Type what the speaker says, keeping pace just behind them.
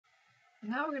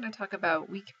Now we're going to talk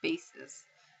about weak bases.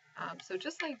 So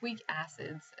just like weak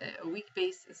acids, a weak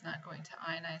base is not going to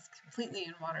ionize completely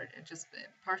in water, it just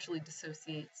partially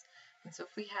dissociates. And so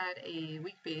if we had a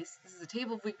weak base, this is a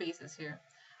table of weak bases here.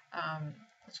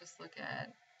 Let's just look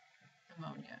at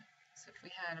ammonia. So if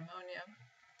we had ammonia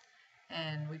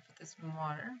and we put this in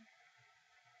water,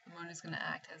 ammonia is going to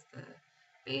act as the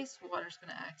base, water is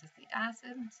going to act as the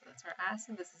acid. So that's our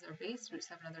acid, this is our base. We just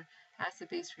have another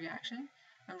acid-base reaction.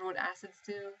 Remember what acids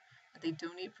do? They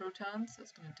donate protons, so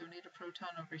it's going to donate a proton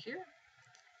over here.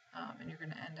 And you're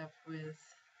going to end up with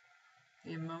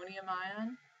the ammonium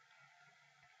ion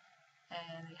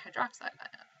and the hydroxide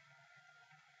ion.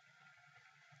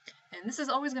 And this is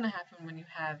always going to happen when you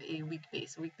have a weak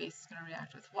base. A weak base is going to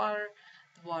react with water.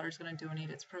 The water is going to donate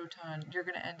its proton. You're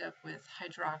going to end up with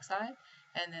hydroxide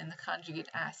and then the conjugate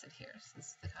acid here. So this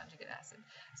is the conjugate acid.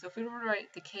 So if we were to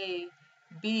write the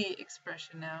Kb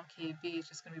expression now, Kb is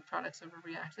just going to be products over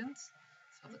reactants.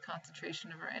 So the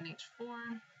concentration of our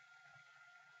NH4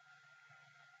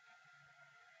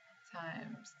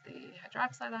 times the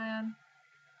hydroxide ion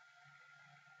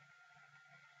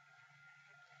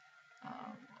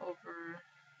over,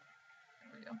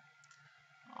 there we go,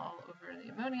 all over the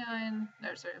ammonia ion,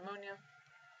 ammonia.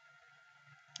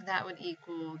 That would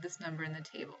equal this number in the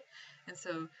table. And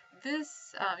so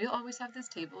this, you'll always have this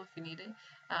table if you need it.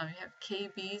 You have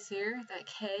Kb's here. That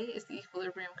K is the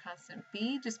equilibrium constant.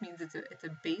 B just means it's a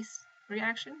base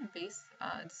reaction, a base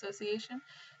dissociation.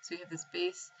 So you have this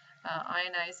base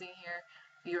ionizing here.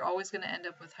 You're always going to end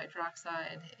up with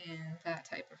hydroxide in that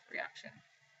type of reaction.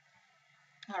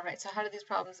 All right, so how are these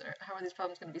problems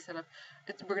going to be set up?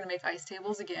 We're going to make ice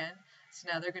tables again. So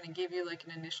now they're going to give you like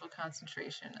an initial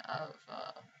concentration of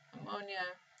ammonia,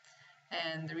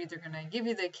 and they're either going to give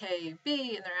you the Kb,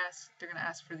 and they're going to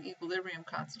ask for the equilibrium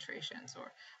concentrations,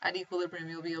 or at equilibrium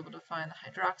you'll be able to find the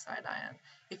hydroxide ion.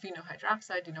 If you know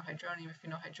hydroxide, you know hydronium. If you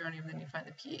know hydronium, then you find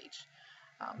the pH.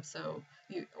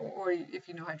 Or if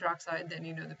you know hydroxide, then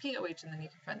you know the POH, and then you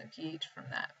can find the pH from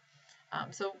that.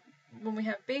 So when we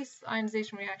have base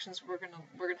ionization reactions, we're gonna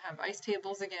have ice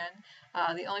tables again.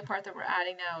 The only part that we're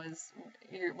adding now is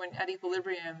when at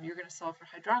equilibrium, you're gonna solve for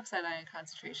hydroxide ion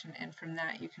concentration, and from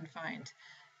that you can find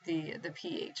the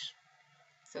pH.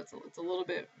 So it's a little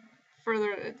bit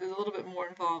further, it's a little bit more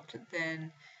involved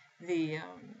than the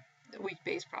weak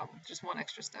base problem. Just one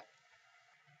extra step.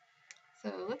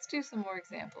 So let's do some more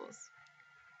examples.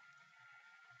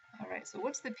 All right, so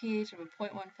what's the pH of a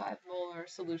 0.15 molar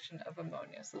solution of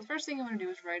ammonia? So the first thing you want to do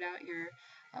is write out your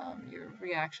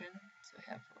reaction. So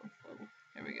I have,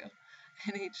 there we go,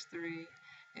 NH3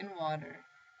 in water.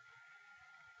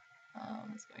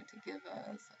 It's going to give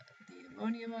us the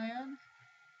ammonium ion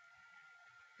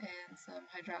and some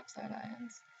hydroxide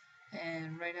ions.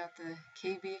 And write out the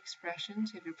Kb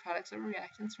expressions. You have your products over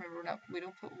reactants. Remember, we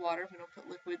don't put water, we don't put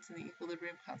liquids in the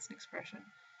equilibrium constant expression.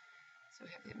 So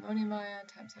we have the ammonium ion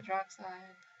times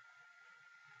hydroxide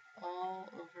all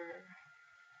over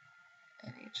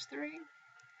NH3.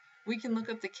 We can look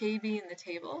up the Kb in the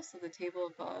table. So the table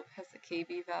above has the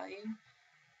Kb value.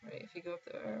 Right, if you go up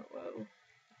there, whoa,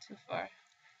 too far.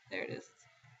 There it is.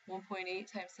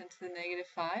 1.8 times 10 to the negative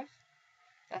 5.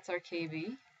 That's our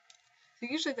Kb. So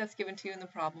usually that's given to you in the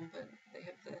problem, but you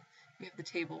have the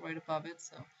table right above it.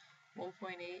 So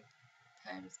 1.8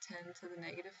 times 10 to the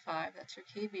negative 5, that's your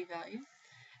Kb value.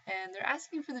 And they're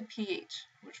asking for the pH,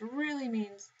 which really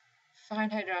means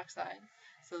find hydroxide.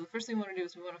 So the first thing we want to do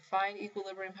is we want to find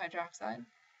equilibrium hydroxide.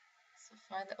 So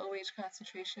find the OH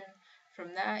concentration.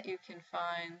 From that you can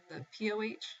find the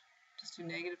POH, just do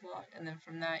negative log, and then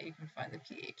from that you can find the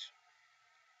pH.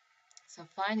 So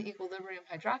find equilibrium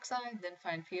hydroxide, then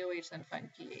find POH, then find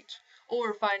pH.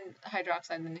 Or find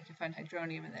hydroxide, and then you can find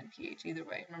hydronium, and then pH. Either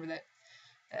way, remember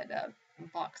that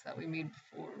box that we made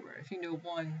before, where if you know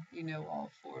one, you know all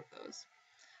 4 of those.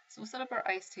 So we'll set up our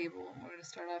ice table, and we're going to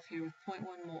start off here with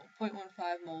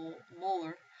 0.15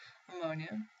 molar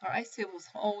ammonia. Our ice tables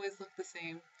always look the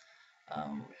same.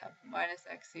 We have minus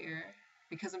x here.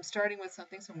 Because I'm starting with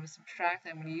something, so I'm going to subtract,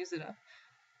 and I'm going to use it up.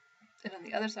 And on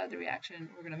the other side of the reaction,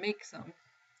 we're going to make some.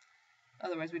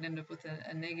 Otherwise, we'd end up with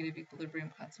a negative equilibrium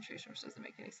concentration, which doesn't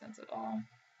make any sense at all.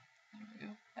 There we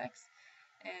go, x.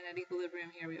 And at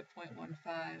equilibrium here, we have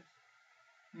 0.15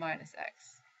 minus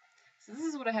x. So this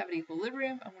is what I have at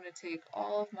equilibrium. I'm going to take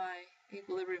all of my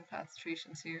equilibrium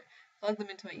concentrations here, plug them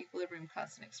into my equilibrium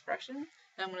constant expression, and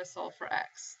I'm going to solve for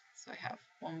x. So I have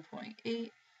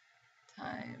 1.8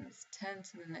 times 10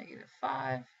 to the negative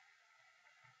 5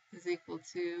 is equal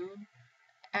to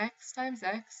x times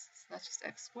x, so that's just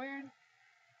x squared,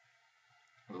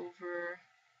 over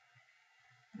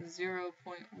 0.15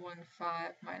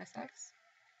 minus x.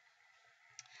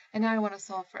 And now I want to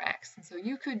solve for x. And so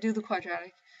you could do the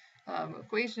quadratic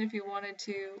equation if you wanted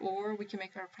to, or we can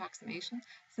make our approximation.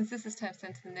 Since this is times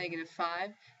 10 to the negative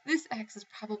 5, this x is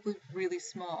probably really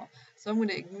small. So I'm going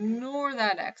to ignore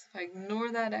that x. If I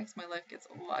ignore that x, my life gets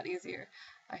a lot easier.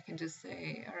 I can just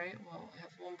say, all right, well, I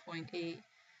have 1.8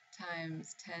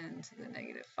 times 10 to the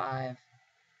negative 5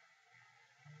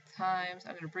 times,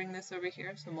 I'm going to bring this over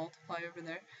here, so multiply over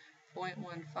there,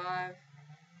 0.15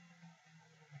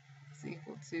 is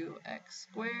equal to x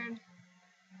squared,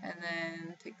 and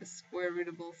then take the square root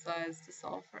of both sides to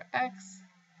solve for x.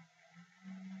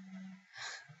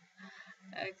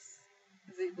 X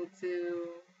is equal to,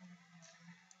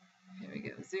 here we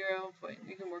go, 0.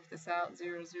 You can work this out,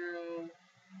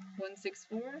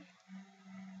 0.00164.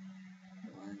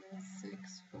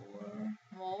 164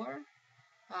 molar.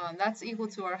 That's equal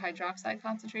to our hydroxide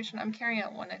concentration. I'm carrying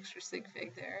out one extra sig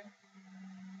fig there.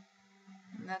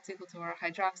 And that's equal to our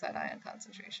hydroxide ion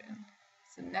concentration.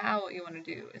 So now what you want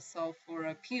to do is solve for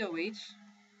a POH.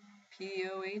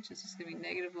 POH is just going to be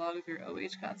negative log of your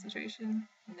OH concentration.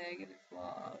 Negative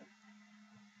log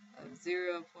of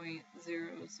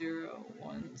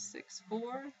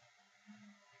 0.00164.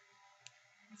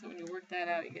 So when you work that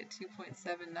out, you get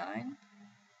 2.79.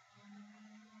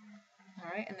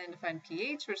 Alright, and then to find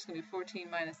pH, we're just going to do 14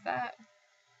 minus that.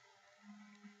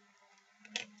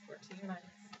 14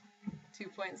 minus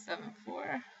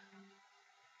 2.74.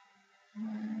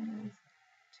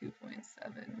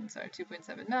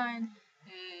 2.79, and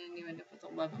you end up with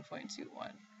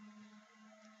 11.21.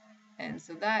 And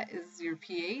so that is your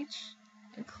pH,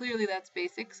 and clearly that's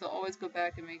basic, so always go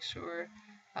back and make sure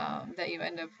that you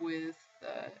end up with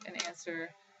an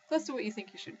answer close to what you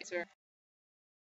think you should answer.